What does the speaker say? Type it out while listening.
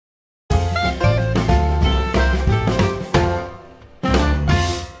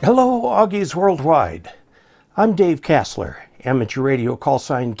Hello, Augies Worldwide. I'm Dave Kassler, amateur radio call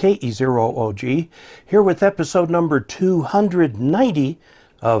sign KE0OG, here with episode number 290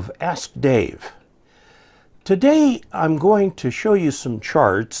 of Ask Dave. Today, I'm going to show you some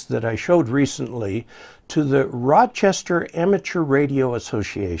charts that I showed recently to the Rochester Amateur Radio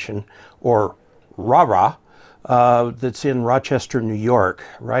Association, or RARA, that's in Rochester, New York,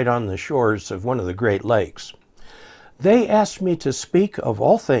 right on the shores of one of the Great Lakes. They asked me to speak, of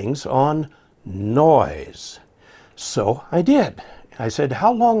all things, on noise. So I did. I said,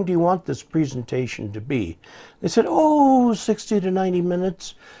 how long do you want this presentation to be? They said, 60 to 90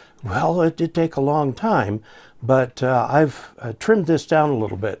 minutes. Well, it did take a long time, but I've trimmed this down a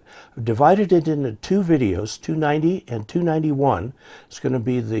little bit. I've divided it into two videos, 290 and 291. It's going to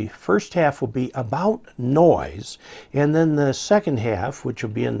be, the first half will be about noise, and then the second half, which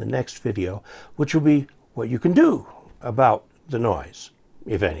will be in the next video, which will be what you can do about the noise,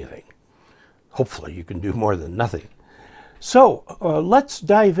 if anything. Hopefully you can do more than nothing. So let's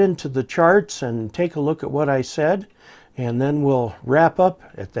dive into the charts and take a look at what I said, and then we'll wrap up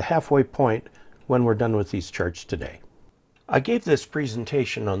at the halfway point when we're done with these charts today. I gave this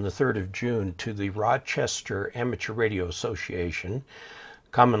presentation on the 3rd of June to the Rochester Amateur Radio Association,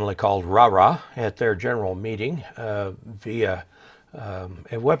 commonly called RARA, at their general meeting via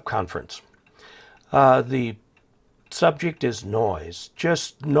a web conference. The subject is noise,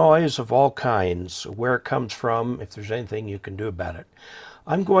 just noise of all kinds, where it comes from, if there's anything you can do about it.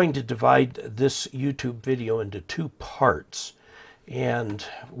 I'm going to divide this YouTube video into two parts, and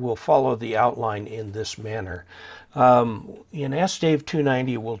we'll follow the outline in this manner. In Ask Dave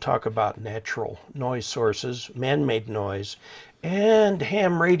 290, we'll talk about natural noise sources, man-made noise, and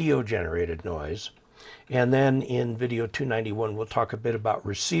ham radio generated noise. And then in video 291, we'll talk a bit about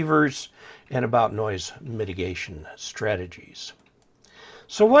receivers and about noise mitigation strategies.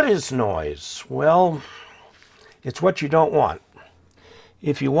 So what is noise? Well, it's what you don't want.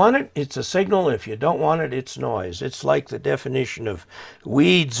 If you want it, it's a signal. If you don't want it, it's noise. It's like the definition of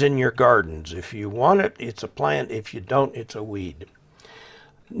weeds in your gardens. If you want it, it's a plant. If you don't, it's a weed.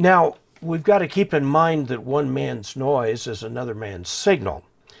 Now, we've got to keep in mind that one man's noise is another man's signal.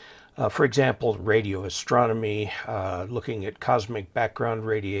 For example, radio astronomy, looking at cosmic background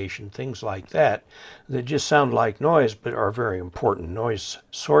radiation, things like that, that just sound like noise but are very important noise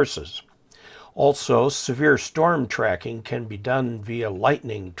sources. Also, severe storm tracking can be done via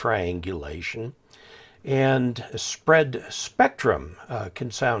lightning triangulation, and spread spectrum can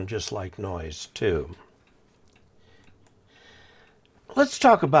sound just like noise too. Let's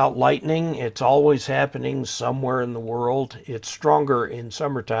talk about lightning. It's always happening somewhere in the world. It's stronger in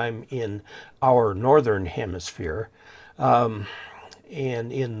summertime in our northern hemisphere. And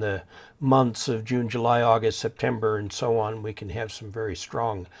in the months of June, July, August, September, and so on, we can have some very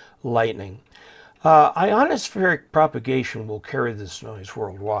strong lightning. Ionospheric propagation will carry this noise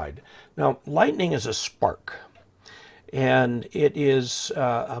worldwide. Now, lightning is a spark, and it is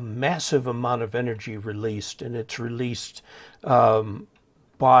a massive amount of energy released, and it's released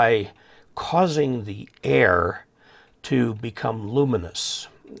by causing the air to become luminous.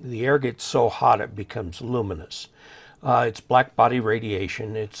 The air gets so hot it becomes luminous. It's black body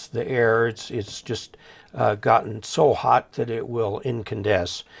radiation. It's the air. It's just gotten so hot that it will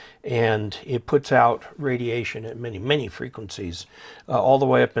incandesce, and it puts out radiation at many frequencies, all the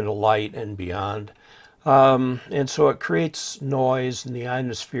way up into light and beyond. And so it creates noise, and the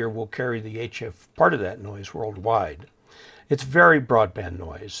ionosphere will carry the HF part of that noise worldwide. It's very broadband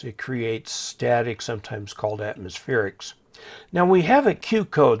noise. It creates static, sometimes called atmospherics. Now we have a Q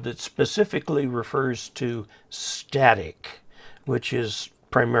code that specifically refers to static, which is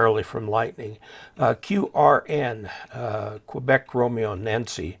primarily from lightning. QRN, Quebec Romeo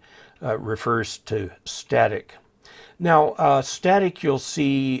Nancy, refers to static. Now static you'll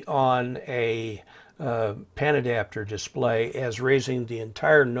see on a pan adapter display as raising the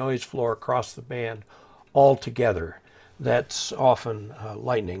entire noise floor across the band altogether. That's often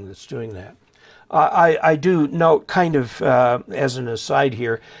lightning that's doing that. I do note, kind of as an aside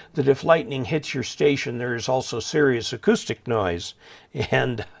here, that if lightning hits your station, there is also serious acoustic noise.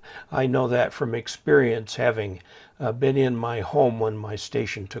 And I know that from experience, having been in my home when my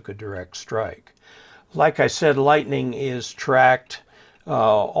station took a direct strike. Like I said, lightning is tracked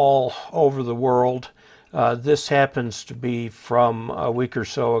all over the world. This happens to be from a week or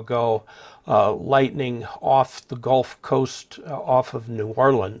so ago. Lightning off the Gulf Coast, off of New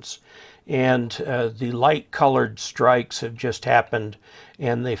Orleans. and the light-colored strikes have just happened,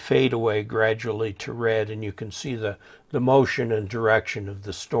 and they fade away gradually to red, and you can see the motion and direction of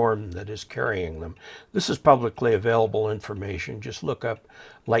the storm that is carrying them. This is publicly available information. Just look up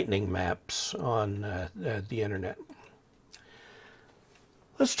lightning maps on the internet.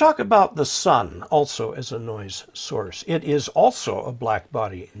 Let's talk about the sun also as a noise source. It is also a black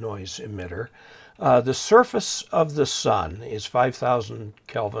body noise emitter. The surface of the sun is 5,000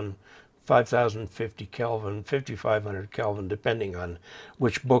 Kelvin, 5,050 Kelvin, 5,500 Kelvin, depending on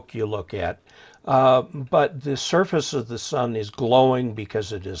which book you look at. But the surface of the sun is glowing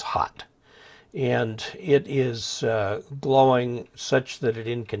because it is hot. And it is glowing such that it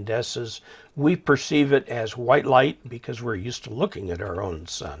incandesces. We perceive it as white light because we're used to looking at our own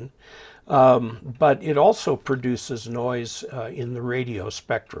sun. But it also produces noise in the radio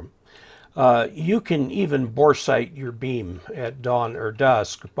spectrum. You can even bore sight your beam at dawn or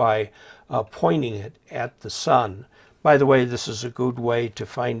dusk by pointing it at the sun. By the way, this is a good way to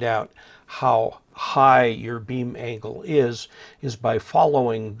find out how high your beam angle is by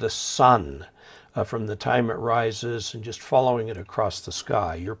following the sun from the time it rises and just following it across the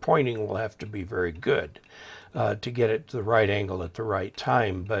sky. Your pointing will have to be very good to get it to the right angle at the right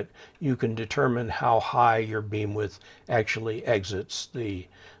time, but you can determine how high your beam width actually exits the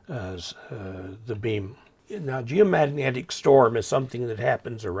beam. Now, geomagnetic storm is something that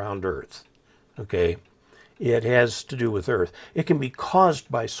happens around Earth, okay? It has to do with Earth. It can be caused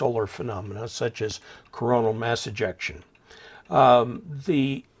by solar phenomena such as coronal mass ejection.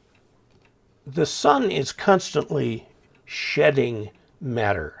 The sun is constantly shedding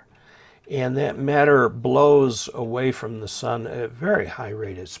matter, and that matter blows away from the sun at a very high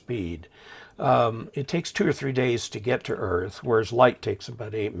rate of speed. It takes 2 or 3 days to get to Earth, whereas light takes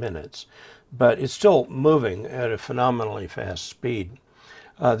about 8 minutes, but it's still moving at a phenomenally fast speed.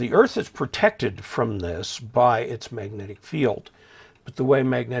 The Earth is protected from this by its magnetic field, but the way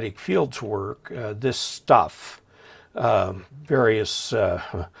magnetic fields work, this stuff, various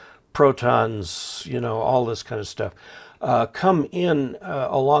protons, all this kind of stuff, come in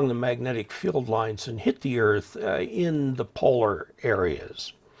along the magnetic field lines and hit the Earth in the polar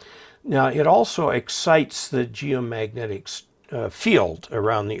areas. Now, it also excites the geomagnetic field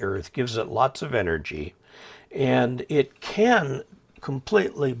around the Earth, gives it lots of energy, and it can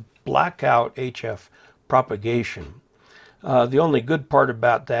completely black out HF propagation. The only good part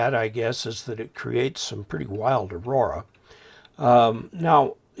about that, I guess, is that it creates some pretty wild aurora.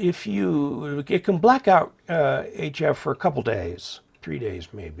 Now, it can black out HF for a couple days, 3 days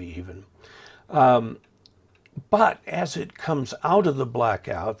maybe even. But as it comes out of the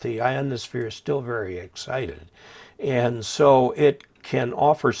blackout, the ionosphere is still very excited. And so it can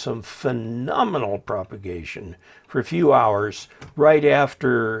offer some phenomenal propagation for a few hours right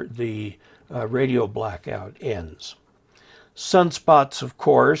after the radio blackout ends. Sunspots, of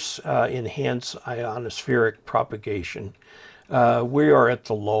course, enhance ionospheric propagation. We are at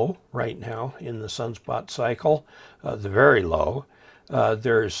the low right now in the sunspot cycle, the very low.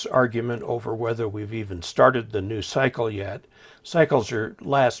 There's argument over whether we've even started the new cycle yet. Cycles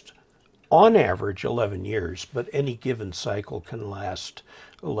last on average 11 years, but any given cycle can last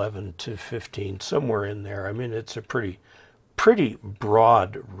 11 to 15, somewhere in there. I mean, it's a pretty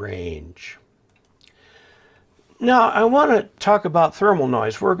broad range. Now, I want to talk about thermal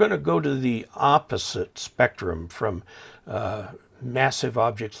noise. We're going to go to the opposite spectrum from massive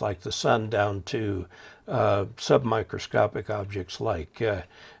objects like the sun down to submicroscopic objects like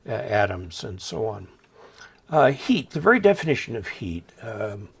atoms and so on. Heat, the very definition of heat,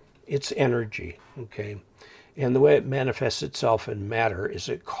 it's energy, okay? And the way it manifests itself in matter is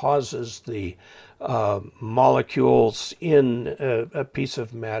it causes the molecules in a piece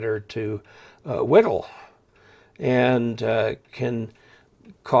of matter to whittle, and can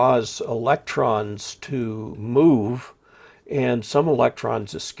cause electrons to move, and some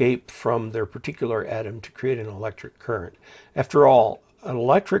electrons escape from their particular atom to create an electric current. After all, an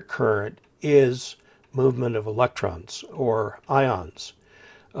electric current is movement of electrons or ions.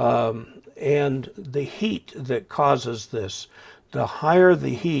 And the heat that causes this, the higher the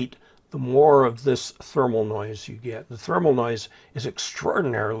heat, the more of this thermal noise you get. The thermal noise is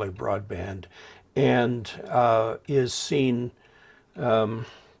extraordinarily broadband and is seen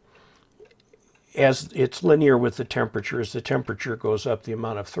as it's linear with the temperature. As the temperature goes up, the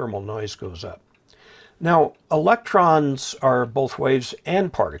amount of thermal noise goes up. Now, electrons are both waves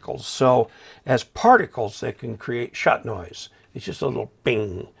and particles. So as particles, they can create shot noise. It's just a little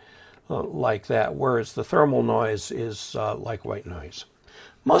bing like that, whereas the thermal noise is like white noise.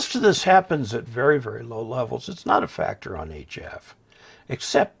 Most of this happens at very, very low levels. It's not a factor on HF,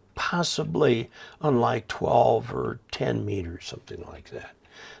 except possibly on like 12 or 10 meters, something like that.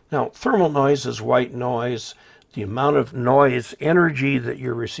 Now, thermal noise is white noise. The amount of noise energy that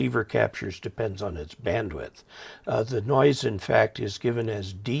your receiver captures depends on its bandwidth. The noise, in fact, is given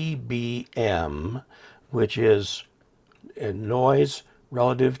as dBm, which is a noise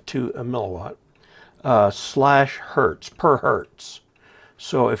relative to a milliwatt, slash hertz, per hertz.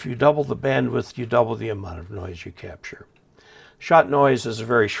 So if you double the bandwidth, you double the amount of noise you capture. Shot noise is a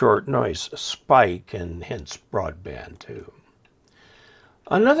very short noise spike, and hence broadband too.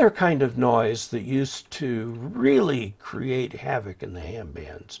 Another kind of noise that used to really create havoc in the ham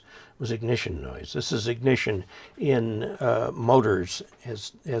bands was ignition noise. This is ignition in motors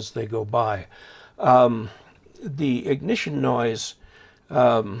as they go by. The ignition noise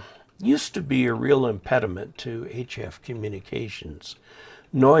used to be a real impediment to HF communications.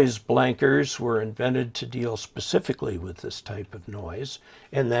 Noise blankers were invented to deal specifically with this type of noise,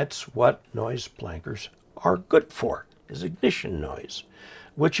 and that's what noise blankers are good for, is ignition noise.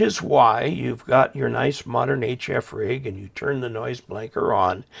 Which is why you've got your nice modern HF rig and you turn the noise blanker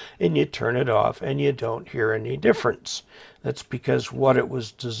on and you turn it off and you don't hear any difference. That's because what it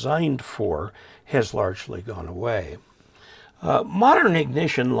was designed for has largely gone away. Modern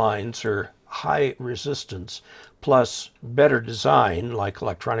ignition lines are high resistance plus better design, like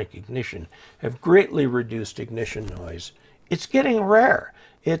electronic ignition, have greatly reduced ignition noise. It's getting rare.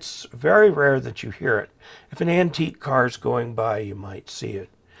 It's very rare that you hear it. If an antique car is going by, you might see it.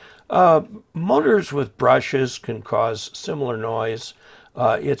 Motors with brushes can cause similar noise.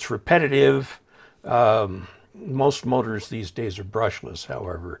 It's repetitive. Most motors these days are brushless,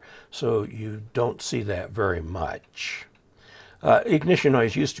 however, so you don't see that very much. Ignition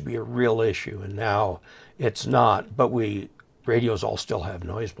noise used to be a real issue, and now it's not, but radios all still have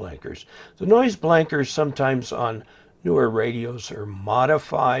noise blankers. The noise blankers sometimes on newer radios are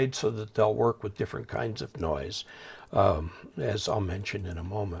modified so that they'll work with different kinds of noise, as I'll mention in a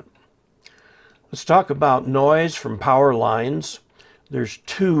moment. Let's talk about noise from power lines. There's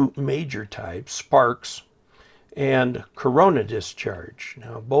two major types, sparks and corona discharge.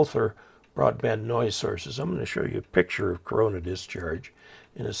 Now, both are broadband noise sources. I'm going to show you a picture of corona discharge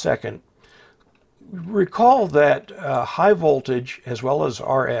in a second. Recall that high voltage as well as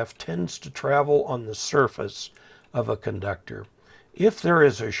RF tends to travel on the surface of a conductor. If there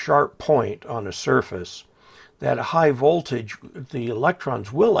is a sharp point on a surface, that high voltage, the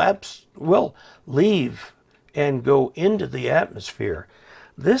electrons will leave and go into the atmosphere.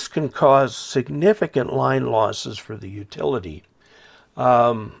 This can cause significant line losses for the utility.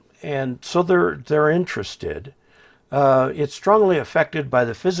 And so they're interested. It's strongly affected by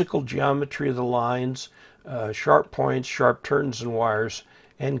the physical geometry of the lines, sharp points, sharp turns in wires,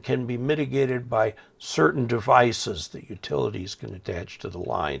 and can be mitigated by certain devices that utilities can attach to the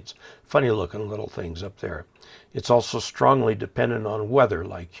lines. Funny looking little things up there. It's also strongly dependent on weather,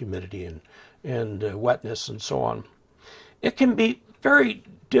 like humidity and wetness and so on. It can be very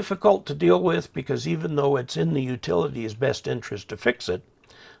difficult to deal with because even though it's in the utility's best interest to fix it,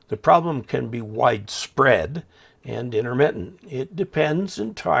 the problem can be widespread and intermittent. It depends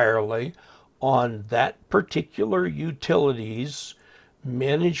entirely on that particular utility's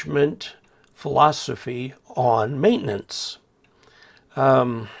management philosophy on maintenance.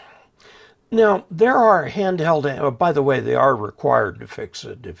 Now, there are handheld, by the way, they are required to fix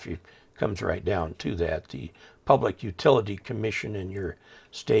it if it comes right down to that. The Public Utility Commission in your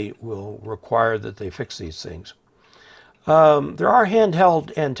state will require that they fix these things. There are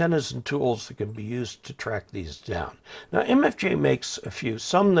handheld antennas and tools that can be used to track these down. Now, MFJ makes a few,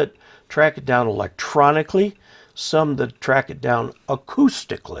 some that track it down electronically, some that track it down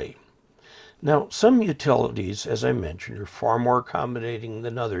acoustically. Now, some utilities, as I mentioned, are far more accommodating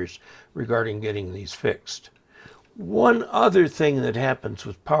than others regarding getting these fixed. One other thing that happens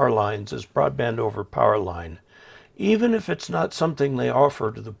with power lines is broadband over power line. Even if it's not something they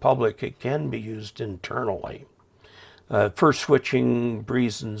offer to the public, it can be used internally. For switching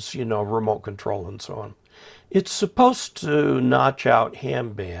reasons, remote control and so on. It's supposed to notch out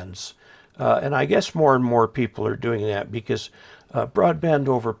ham bands, and I guess more and more people are doing that because broadband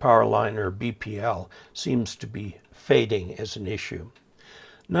over power line, or BPL, seems to be fading as an issue.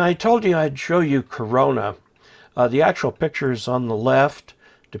 Now, I told you I'd show you corona. The actual picture is on the left.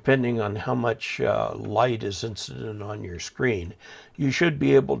 Depending on how much light is incident on your screen, you should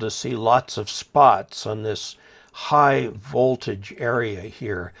be able to see lots of spots on this high voltage area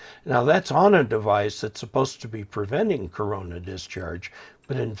here. Now, that's on a device that's supposed to be preventing corona discharge,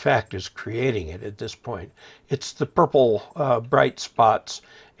 but in fact is creating it at this point. It's the purple bright spots,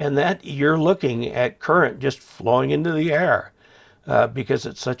 and that you're looking at current just flowing into the air. because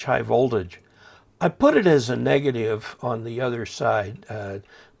it's such high voltage. I put it as a negative on the other side.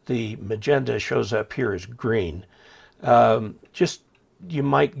 The magenta shows up here as green. Just you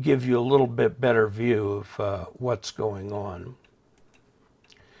might give you a little bit better view of what's going on.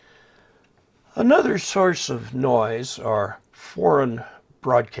 Another source of noise are foreign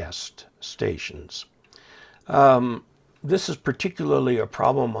broadcast stations. This is particularly a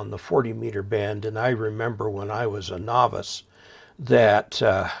problem on the 40-meter band, and I remember when I was a novice that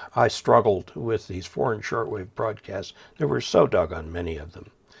I struggled with these foreign shortwave broadcasts. There were so doggone many of them.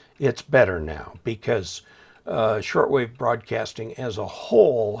 It's better now because shortwave broadcasting as a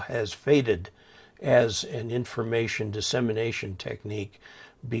whole has faded as an information dissemination technique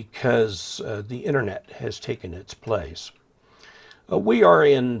because the internet has taken its place. We are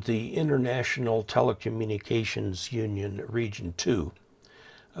in the International Telecommunications Union Region 2.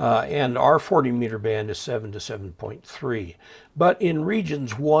 And our 40-meter band is 7 to 7.3. But in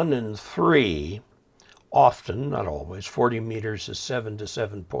regions 1 and 3, often, not always, 40 meters is 7 to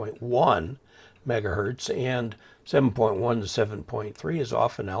 7.1 megahertz, and 7.1 to 7.3 is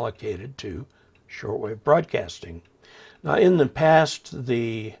often allocated to shortwave broadcasting. Now, in the past,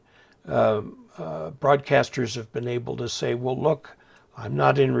 the broadcasters have been able to say, well, look, I'm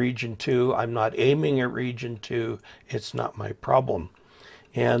not in region 2, I'm not aiming at region 2, it's not my problem.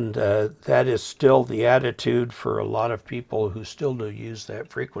 And that is still the attitude for a lot of people who still do use that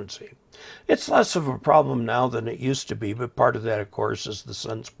frequency. It's less of a problem now than it used to be, but part of that, of course, is the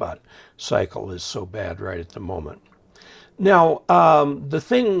sunspot cycle is so bad right at the moment. Now, the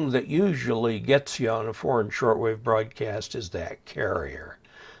thing that usually gets you on a foreign shortwave broadcast is that carrier.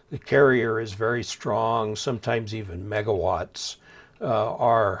 The carrier is very strong, sometimes even megawatts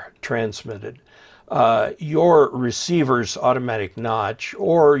are transmitted. Your receiver's automatic notch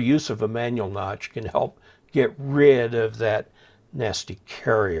or use of a manual notch can help get rid of that nasty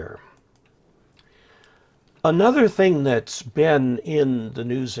carrier. Another thing that's been in the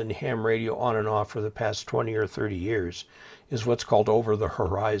news and ham radio on and off for the past 20 or 30 years is what's called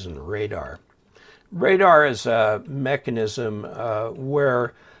over-the-horizon radar. Radar is a mechanism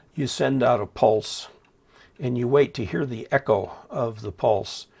where you send out a pulse and you wait to hear the echo of the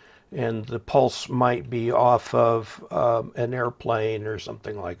pulse. And the pulse might be off of an airplane or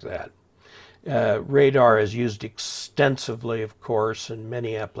something like that. Radar is used extensively, of course, in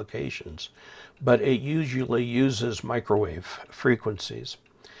many applications, but it usually uses microwave frequencies.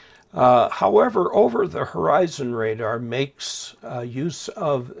 However, over-the-horizon radar makes use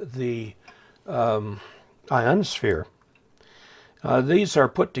of the ionosphere. These are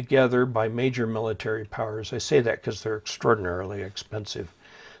put together by major military powers. I say that because they're extraordinarily expensive.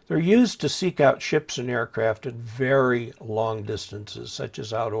 They're used to seek out ships and aircraft at very long distances, such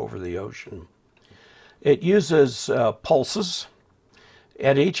as out over the ocean. It uses pulses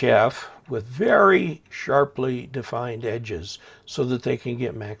at HF with very sharply defined edges so that they can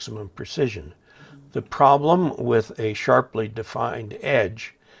get maximum precision. The problem with a sharply defined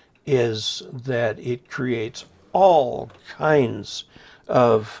edge is that it creates all kinds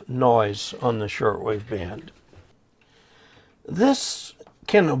of noise on the shortwave band. This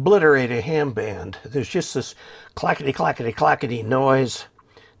can obliterate a ham band. There's just this clackety, clackety, clackety noise.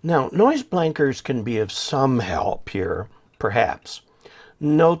 Now, noise blankers can be of some help here, perhaps.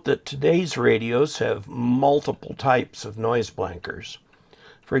 Note that today's radios have multiple types of noise blankers.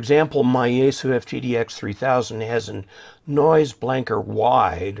 For example, my Yaesu FTDX 3000 has a noise blanker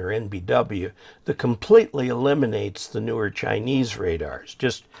wide, or NBW, that completely eliminates the newer Chinese radars.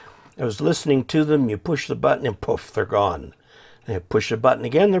 Just, I was listening to them, you push the button and poof, they're gone. And you push the button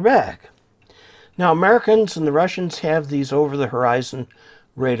again, they're back. Now, Americans and the Russians have these over-the-horizon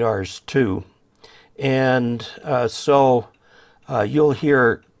radars too. And so you'll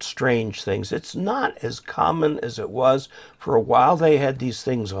hear strange things. It's not as common as it was. For a while, they had these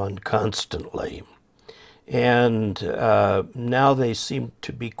things on constantly. And now they seem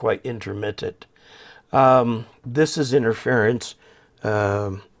to be quite intermittent. This is interference.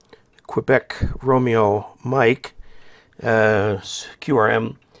 Quebec Romeo Mike.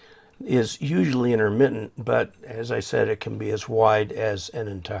 QRM is usually intermittent, but as I said, it can be as wide as an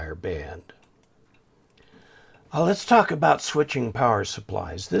entire band. Let's talk about switching power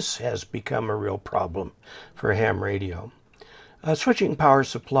supplies. This has become a real problem for ham radio. Switching power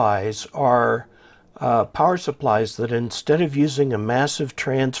supplies are power supplies that instead of using a massive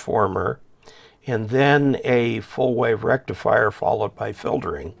transformer and then a full wave rectifier followed by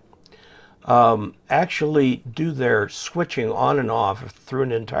filtering, actually do their switching on and off through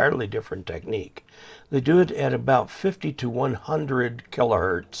an entirely different technique. They do it at about 50 to 100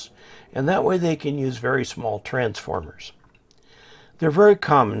 kilohertz, and that way they can use very small transformers. They're very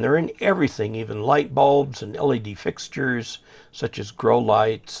common. They're in everything, even light bulbs and LED fixtures, such as grow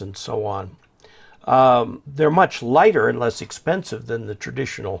lights and so on. They're much lighter and less expensive than the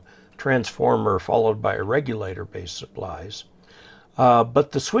traditional transformer followed by a regulator-based supplies.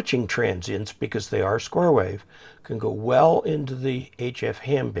 But the switching transients, because they are square wave, can go well into the HF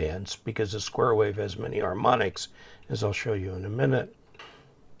ham bands because a square wave has many harmonics, as I'll show you in a minute.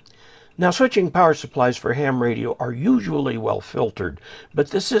 Now, switching power supplies for ham radio are usually well filtered, but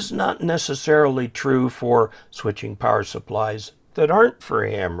this is not necessarily true for switching power supplies that aren't for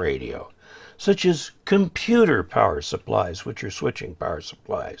ham radio, such as computer power supplies, which are switching power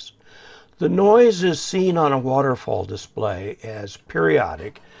supplies. The noise is seen on a waterfall display as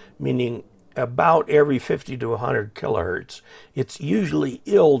periodic, meaning about every 50 to 100 kilohertz. It's usually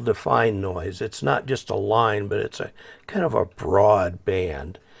ill-defined noise. It's not just a line, but it's a kind of a broad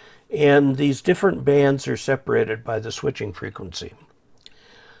band. And these different bands are separated by the switching frequency.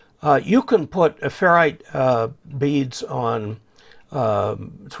 You can put ferrite beads on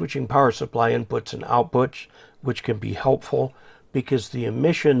switching power supply inputs and outputs, which can be helpful because the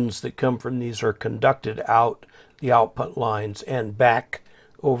emissions that come from these are conducted out the output lines and back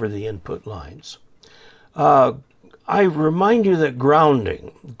over the input lines. I remind you that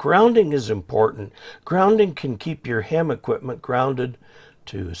grounding is important. Grounding can keep your ham equipment grounded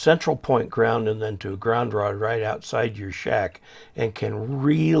to central point ground and then to a ground rod right outside your shack, and can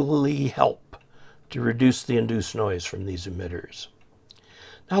really help to reduce the induced noise from these emitters.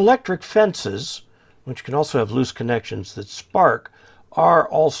 Now, electric fences, which can also have loose connections that spark, are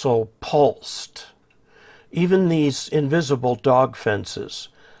also pulsed. Even these invisible dog fences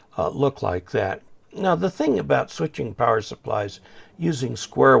look like that. Now, the thing about switching power supplies using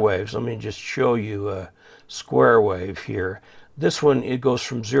square waves, let me just show you a square wave here. This one, it goes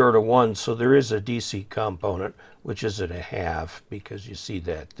from 0 to 1, so there is a DC component, which is at a half, because you see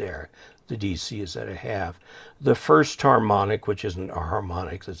that there. The DC is at a half. The first harmonic, which isn't a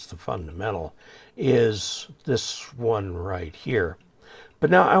harmonic, that's the fundamental, is this one right here.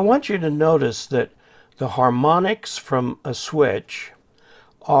 But now I want you to notice that the harmonics from a switch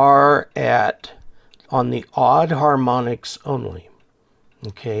are on the odd harmonics only,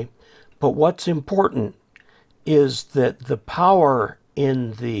 okay? But what's important is that the power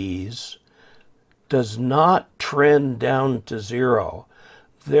in these does not trend down to 0.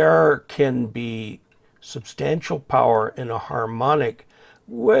 There can be substantial power in a harmonic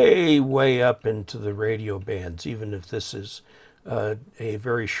way up into the radio bands, even if this is a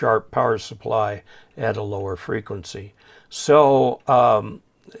very sharp power supply at a lower frequency. So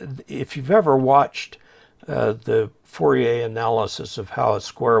if you've ever watched the Fourier analysis of how a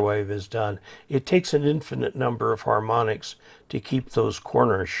square wave is done, it takes an infinite number of harmonics to keep those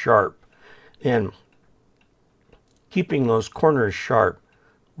corners sharp. And keeping those corners sharp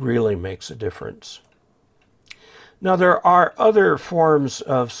really makes a difference. Now, there are other forms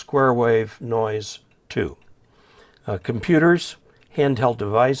of square wave noise too. Computers, handheld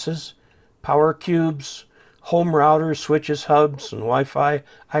devices, power cubes, home routers, switches, hubs, and Wi-Fi. I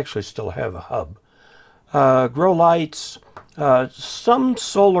actually still have a hub. Grow lights. Some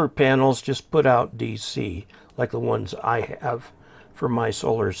solar panels just put out DC, like the ones I have for my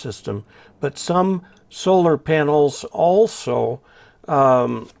solar system. But some solar panels also,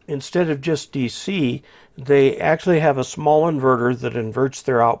 instead of just DC, they actually have a small inverter that inverts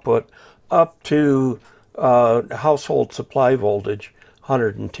their output up to household supply voltage,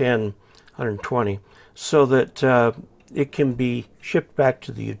 110, 120, so that it can be shipped back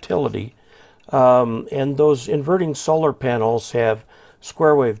to the utility. And those inverting solar panels have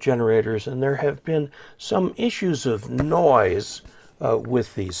square wave generators, and there have been some issues of noise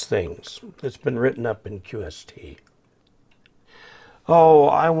with these things. It's been written up in QST. Oh,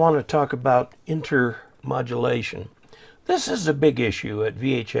 I want to talk about intermodulation. This is a big issue at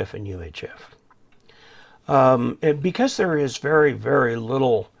VHF and UHF. And because there is very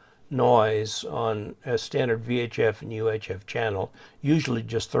little noise on a standard VHF and UHF channel, usually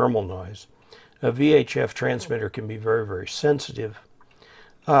just thermal noise, a VHF transmitter can be very sensitive.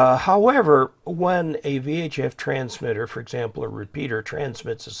 However, when a VHF transmitter, for example, a repeater,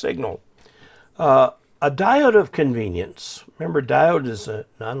 transmits a signal, a diode of convenience, remember diode is a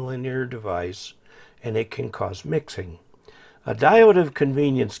nonlinear device and it can cause mixing. A diode of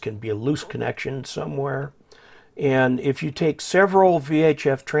convenience can be a loose connection somewhere, and if you take several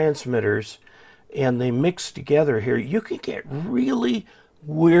VHF transmitters and they mix together here, you can get really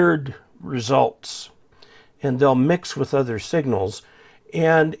weird results, and they'll mix with other signals,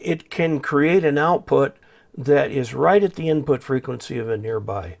 and it can create an output that is right at the input frequency of a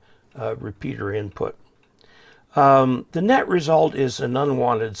nearby repeater input. The net result is an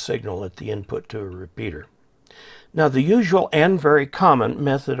unwanted signal at the input to a repeater. Now, the usual and very common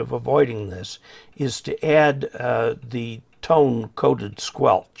method of avoiding this is to add the tone-coded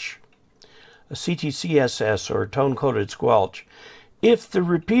squelch, a CTCSS or tone-coded squelch. If the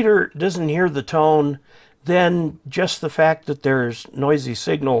repeater doesn't hear the tone, then just the fact that there's noisy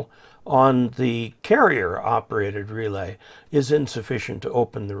signal on the carrier-operated relay is insufficient to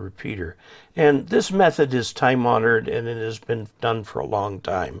open the repeater. And this method is time-honored, and it has been done for a long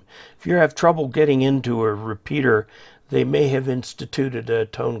time. If you have trouble getting into a repeater, they may have instituted a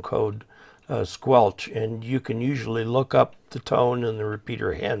tone code squelch, and you can usually look up the tone in the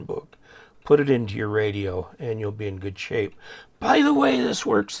repeater handbook, put it into your radio, and you'll be in good shape. By the way, this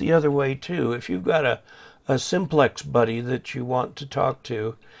works the other way too. If you've got a simplex buddy that you want to talk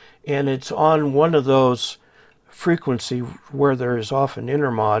to, and it's on one of those frequency where there is often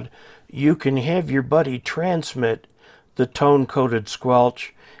intermod, you can have your buddy transmit the tone-coded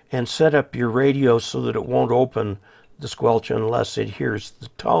squelch and set up your radio so that it won't open the squelch unless it hears the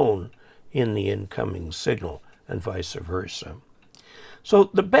tone in the incoming signal, and vice versa.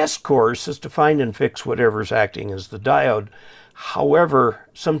 So the best course is to find and fix whatever's acting as the diode. However,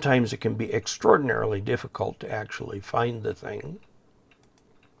 sometimes it can be extraordinarily difficult to actually find the thing.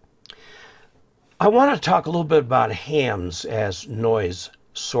 I want to talk a little bit about hams as noise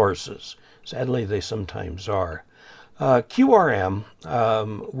sources. Sadly, they sometimes are. QRM,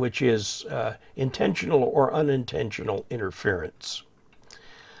 which is intentional or unintentional interference.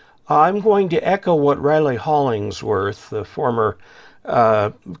 I'm going to echo what Riley Hollingsworth, the former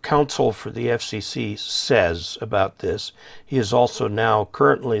counsel for the FCC, says about this. He is also now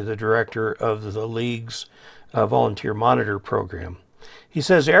currently the director of the League's Volunteer Monitor Program. He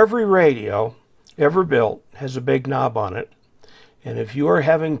says every radio ever built has a big knob on it, and if you are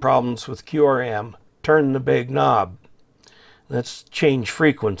having problems with QRM, turn the big knob. That's change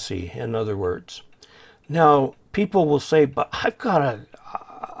frequency, in other words. Now, people will say, but I've got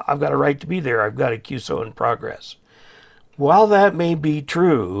a right to be there. I've got a QSO in progress. While that may be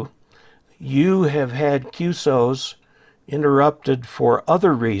true, you have had QSOs interrupted for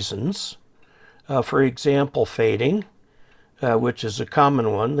other reasons. For example, fading, which is a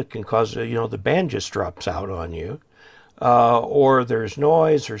common one that can cause, the band just drops out on you, or there's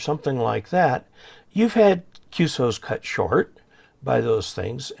noise or something like that. You've had QSOs cut short by those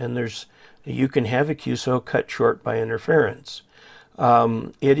things, and you can have a QSO cut short by interference.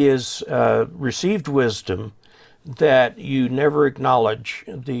 It is received wisdom that you never acknowledge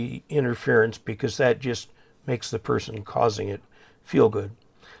the interference, because that just makes the person causing it feel good.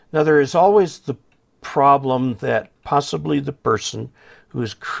 Now, there is always the problem that possibly the person who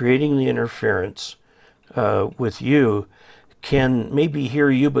is creating the interference with you can maybe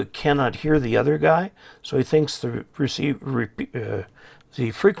hear you but cannot hear the other guy, so he thinks the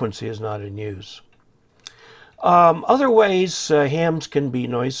frequency is not in use. Other ways hams can be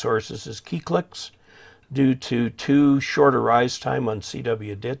noise sources is key clicks due to too short a rise time on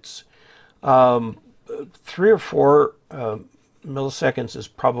CW DITs. 3 or 4 milliseconds is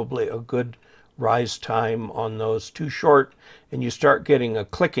probably a good rise time on those. Too short, and you start getting a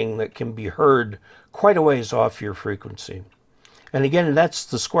clicking that can be heard quite a ways off your frequency. And again, that's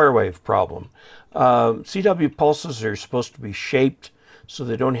the square wave problem. CW pulses are supposed to be shaped so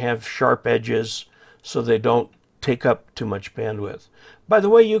they don't have sharp edges, so they don't take up too much bandwidth. By the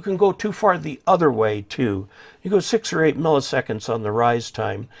way, you can go too far the other way too. You go 6 or 8 milliseconds on the rise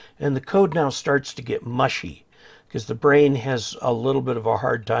time, and the code now starts to get mushy, because the brain has a little bit of a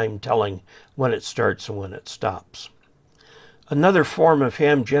hard time telling when it starts and when it stops. Another form of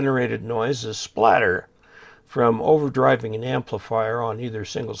ham-generated noise is splatter from overdriving an amplifier on either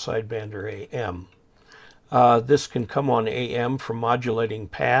single sideband or AM. This can come on AM from modulating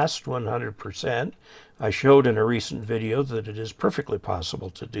past 100%. I showed in a recent video that it is perfectly possible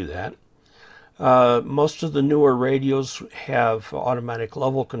to do that. Most of the newer radios have automatic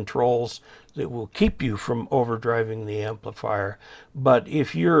level controls that will keep you from overdriving the amplifier. But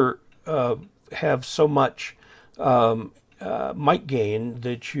if you have so much mic gain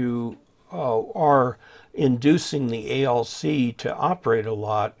that you are inducing the ALC to operate a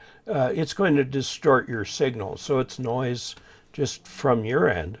lot, it's going to distort your signal. So it's noise just from your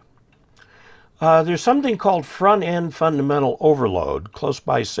end. There's something called front-end fundamental overload, close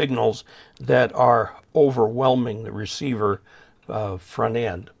by signals that are overwhelming the receiver front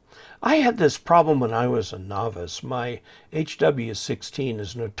end. I had this problem when I was a novice. My HW16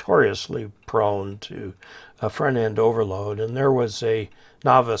 is notoriously prone to front-end overload, and there was a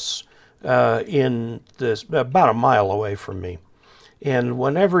novice about a mile away from me. And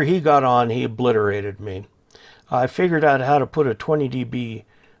whenever he got on, he obliterated me. I figured out how to put a 20 dB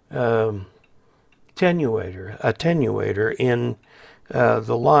attenuator in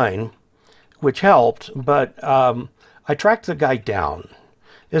the line, which helped, but I tracked the guy down.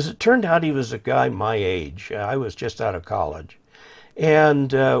 As it turned out, he was a guy my age. I was just out of college.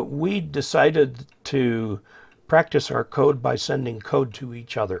 And we decided to practice our code by sending code to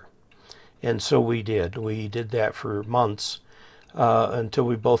each other. And so we did. We did that for months until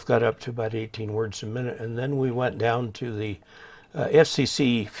we both got up to about 18 words a minute. And then we went down to the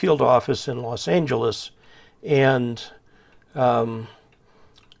FCC field office in Los Angeles. And from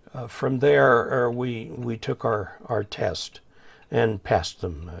there, we took our test and passed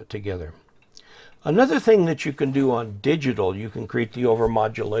them together. Another thing that you can do on digital, you can create the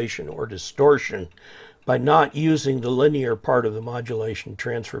overmodulation or distortion by not using the linear part of the modulation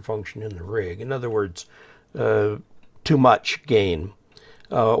transfer function in the rig. In other words, too much gain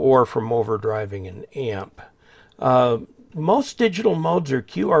or from overdriving an amp. Most digital modes are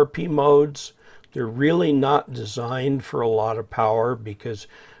QRP modes. They're really not designed for a lot of power because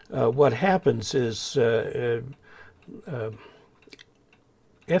what happens is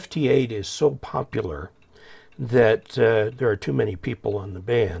FT8 is so popular that there are too many people on the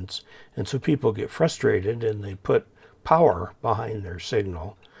bands, and so people get frustrated and they put power behind their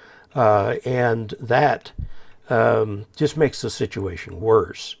signal, and that just makes the situation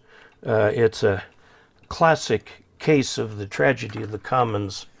worse. It's a classic case of the tragedy of the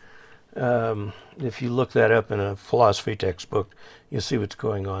commons. If you look that up in a philosophy textbook, you'll see what's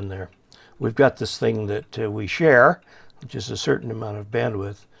going on there. We've got this thing that we share, which is a certain amount of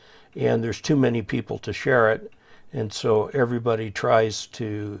bandwidth, and there's too many people to share it, and so everybody tries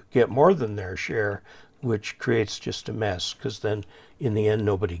to get more than their share, which creates just a mess, because then in the end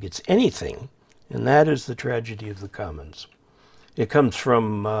nobody gets anything, and that is the tragedy of the commons. It comes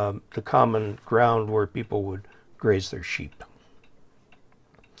from the common ground where people would graze their sheep.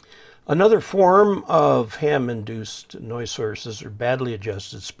 Another form of ham-induced noise sources are badly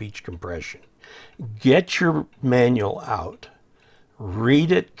adjusted speech compression. Get your manual out,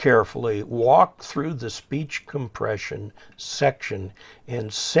 read it carefully, walk through the speech compression section,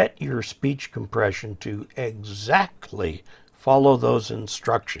 and set your speech compression to exactly follow those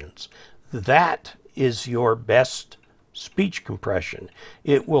instructions. That is your best speech compression.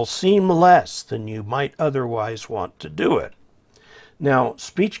 It will seem less than you might otherwise want to do it. Now,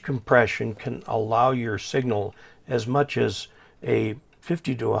 speech compression can allow your signal as much as a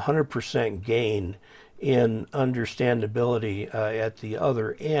 50 to 100% gain in understandability at the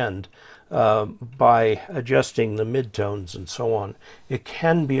other end by adjusting the midtones and so on. It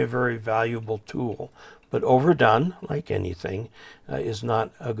can be a very valuable tool, but overdone, like anything, is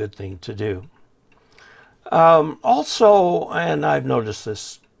not a good thing to do. Also, and I've noticed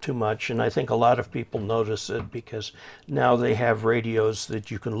this too much, and I think a lot of people notice it because now they have radios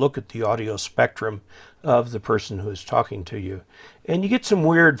that you can look at the audio spectrum of the person who is talking to you, and you get some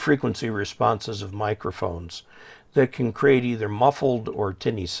weird frequency responses of microphones that can create either muffled or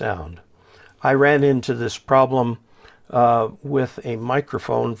tinny sound. I ran into this problem with a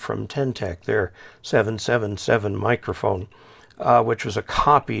microphone from Tentec, their 777 microphone, which was a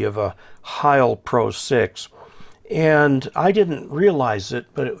copy of a Heil Pro 6. And I didn't realize it,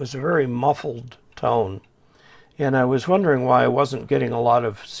 but it was a very muffled tone. And I was wondering why I wasn't getting a lot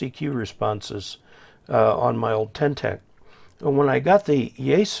of CQ responses on my old Tentec. And when I got the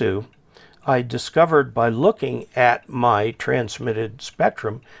Yaesu, I discovered by looking at my transmitted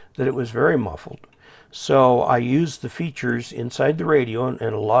spectrum that it was very muffled. So I used the features inside the radio, and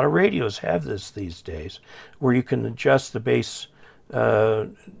a lot of radios have this these days, where you can adjust the bass,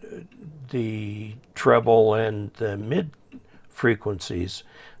 the treble and the mid frequencies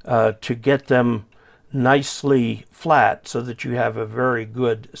to get them nicely flat so that you have a very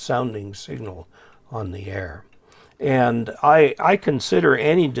good sounding signal on the air. And I consider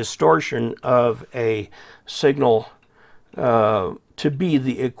any distortion of a signal to be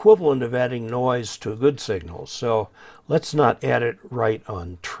the equivalent of adding noise to a good signal. So let's not add it right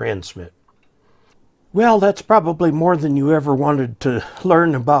on transmit. Well, that's probably more than you ever wanted to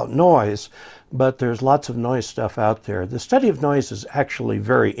learn about noise, but there's lots of noise stuff out there. The study of noise is actually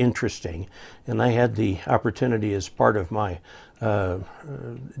very interesting, and I had the opportunity as part of my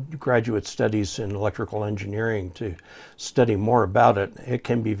graduate studies in electrical engineering to study more about it. It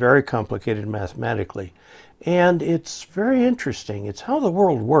can be very complicated mathematically, and it's very interesting. It's how the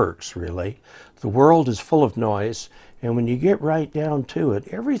world works, really. The world is full of noise, and when you get right down to it,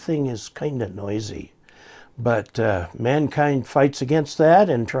 everything is kind of noisy. But mankind fights against that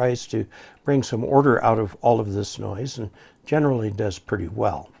and tries to bring some order out of all of this noise, and generally does pretty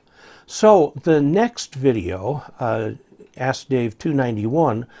well. So the next video, Ask Dave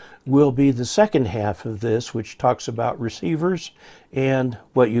 291, will be the second half of this, which talks about receivers and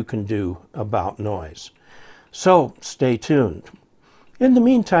what you can do about noise. So stay tuned. In the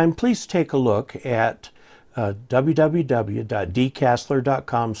meantime, please take a look at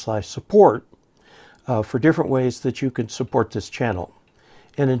www.dcasler.com/support for different ways that you can support this channel.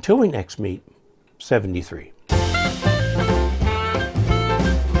 And until we next meet, 73.